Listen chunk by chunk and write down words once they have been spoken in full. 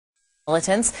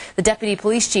militants. The deputy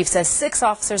police chief says 6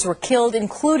 officers were killed,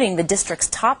 including the district's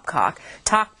top cop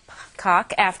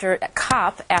after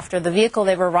the vehicle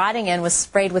they were riding in was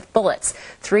sprayed with bullets.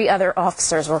 3 other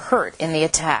officers were hurt in the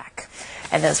attack.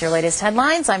 And those are your latest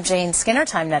headlines. I'm Jane Skinner.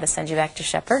 Time now to send you back to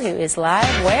Shepard, who is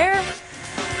live where?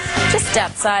 Just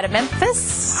outside of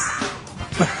Memphis.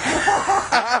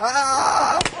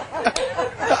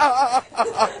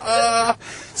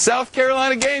 South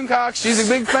Carolina Gamecocks. She's a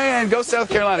big fan. Go South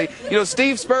Carolina. You know,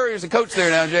 Steve Spurrier's the coach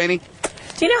there now, Janie.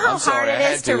 Do you know how hard it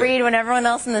is to read when everyone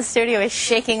else in the studio is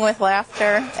shaking with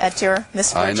laughter at your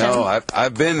misfortune? I know.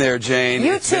 I've been there, Jane.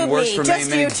 YouTube it's been worse for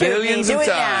me billions of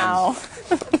times.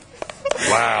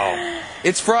 Wow.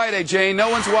 It's Friday, Jane. No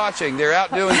one's watching. They're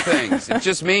out doing things. It's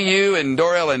just me, you, and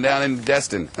Dorellen down in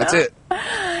Destin. That's it.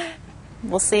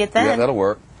 We'll see it then. Yeah, that'll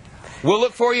work. We'll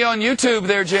look for you on YouTube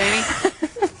there, Janie.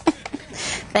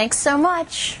 Thanks so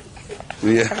much.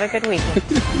 Yeah. Have a good week.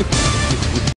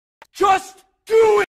 Just do it!